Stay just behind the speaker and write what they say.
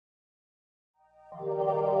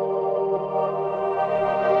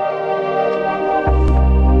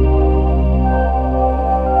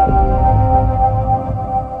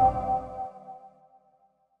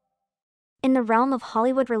the realm of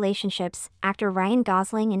Hollywood relationships, actor Ryan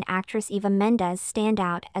Gosling and actress Eva Mendes stand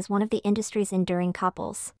out as one of the industry's enduring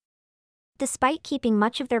couples. Despite keeping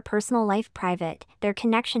much of their personal life private, their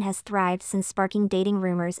connection has thrived since sparking dating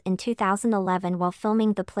rumors in 2011 while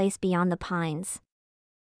filming The Place Beyond the Pines.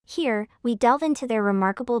 Here, we delve into their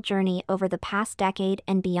remarkable journey over the past decade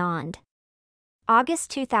and beyond.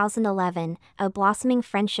 August 2011, a blossoming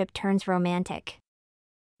friendship turns romantic.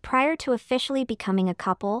 Prior to officially becoming a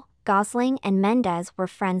couple, Gosling and Mendes were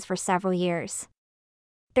friends for several years.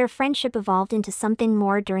 Their friendship evolved into something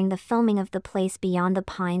more during the filming of The Place Beyond the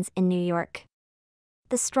Pines in New York.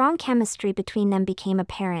 The strong chemistry between them became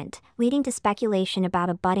apparent, leading to speculation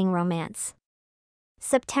about a budding romance.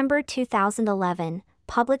 September 2011,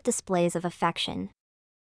 public displays of affection.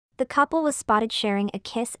 The couple was spotted sharing a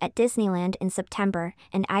kiss at Disneyland in September,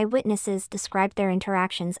 and eyewitnesses described their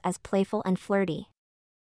interactions as playful and flirty.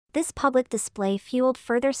 This public display fueled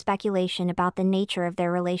further speculation about the nature of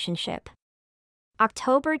their relationship.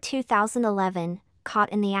 October 2011, caught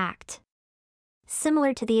in the act.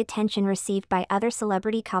 Similar to the attention received by other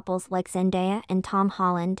celebrity couples like Zendaya and Tom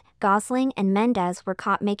Holland, Gosling and Mendes were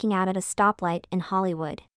caught making out at a stoplight in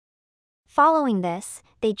Hollywood. Following this,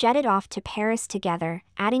 they jetted off to Paris together,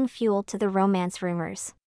 adding fuel to the romance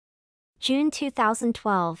rumors. June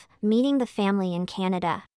 2012, meeting the family in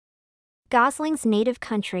Canada. Gosling's native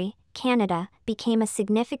country, Canada, became a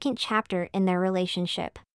significant chapter in their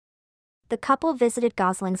relationship. The couple visited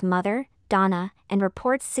Gosling's mother, Donna, and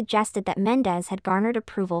reports suggested that Mendes had garnered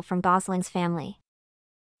approval from Gosling's family.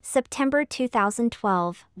 September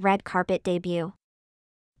 2012, red carpet debut.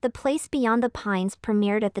 The Place Beyond the Pines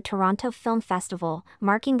premiered at the Toronto Film Festival,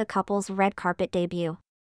 marking the couple's red carpet debut.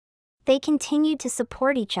 They continued to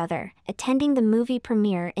support each other, attending the movie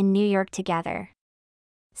premiere in New York together.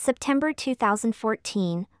 September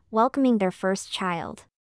 2014, welcoming their first child.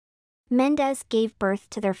 Mendes gave birth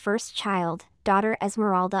to their first child, daughter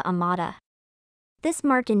Esmeralda Amada. This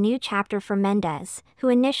marked a new chapter for Mendes, who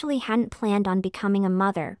initially hadn't planned on becoming a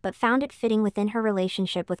mother but found it fitting within her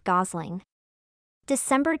relationship with Gosling.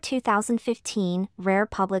 December 2015, rare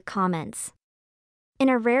public comments. In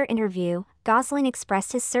a rare interview, Gosling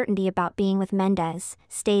expressed his certainty about being with Mendes,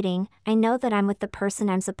 stating, "I know that I'm with the person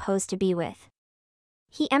I'm supposed to be with."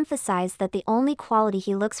 He emphasized that the only quality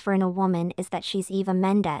he looks for in a woman is that she's Eva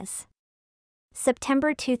Mendes.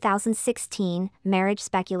 September 2016, marriage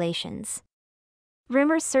speculations.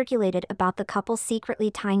 Rumors circulated about the couple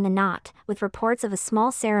secretly tying the knot, with reports of a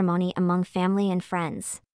small ceremony among family and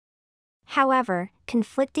friends. However,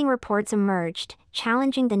 conflicting reports emerged,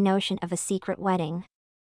 challenging the notion of a secret wedding.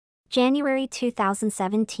 January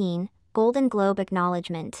 2017, Golden Globe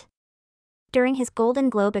acknowledgement. During his Golden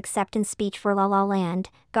Globe acceptance speech for La La Land,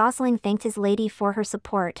 Gosling thanked his lady for her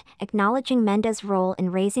support, acknowledging Mendes' role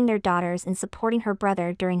in raising their daughters and supporting her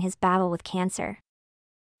brother during his battle with cancer.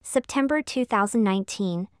 September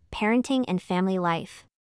 2019, parenting and family life.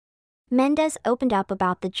 Mendes opened up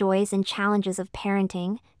about the joys and challenges of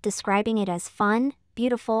parenting, describing it as fun,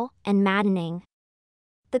 beautiful, and maddening.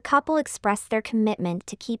 The couple expressed their commitment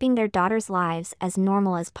to keeping their daughters' lives as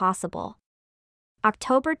normal as possible.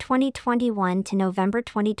 October 2021 to November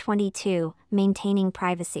 2022, maintaining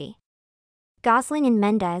privacy. Gosling and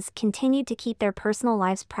Mendes continued to keep their personal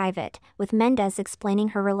lives private, with Mendes explaining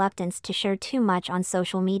her reluctance to share too much on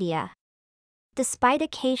social media. Despite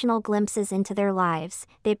occasional glimpses into their lives,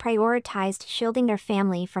 they prioritized shielding their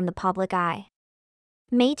family from the public eye.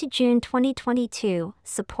 May to June 2022,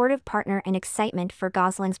 supportive partner and excitement for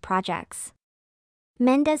Gosling's projects.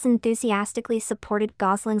 Mendes enthusiastically supported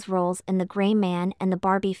Gosling's roles in The Gray Man and the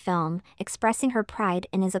Barbie film, expressing her pride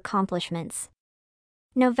in his accomplishments.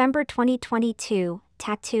 November 2022,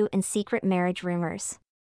 tattoo and secret marriage rumors.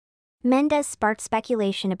 Mendes sparked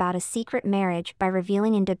speculation about a secret marriage by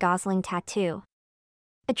revealing a Gosling tattoo.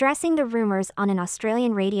 Addressing the rumors on an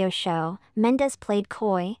Australian radio show, Mendes played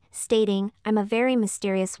coy, stating, "I'm a very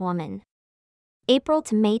mysterious woman." April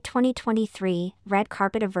to May 2023, red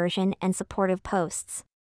carpet aversion and supportive posts.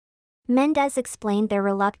 Mendes explained their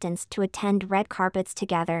reluctance to attend red carpets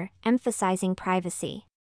together, emphasizing privacy.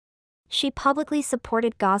 She publicly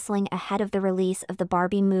supported Gosling ahead of the release of the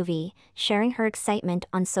Barbie movie, sharing her excitement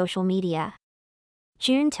on social media.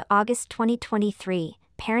 June to August 2023,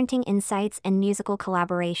 parenting insights and musical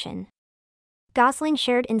collaboration. Gosling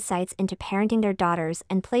shared insights into parenting their daughters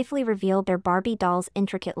and playfully revealed their Barbie dolls'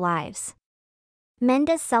 intricate lives.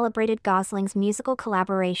 Mendes celebrated Gosling's musical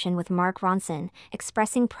collaboration with Mark Ronson,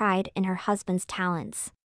 expressing pride in her husband's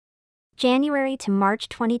talents. January to March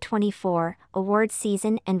 2024, award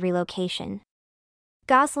season and relocation.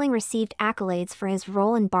 Gosling received accolades for his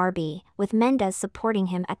role in Barbie, with Mendes supporting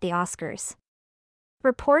him at the Oscars.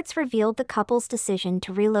 Reports revealed the couple's decision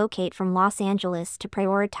to relocate from Los Angeles to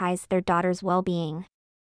prioritize their daughter's well-being.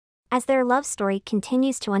 As their love story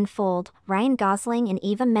continues to unfold, Ryan Gosling and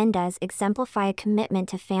Eva Mendes exemplify a commitment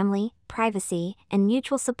to family, privacy, and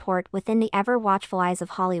mutual support within the ever-watchful eyes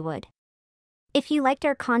of Hollywood. If you liked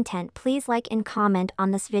our content, please like and comment on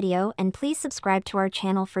this video, and please subscribe to our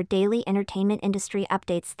channel for daily entertainment industry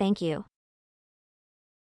updates. Thank you.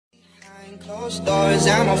 Behind closed doors,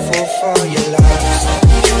 I'm a fool for your love.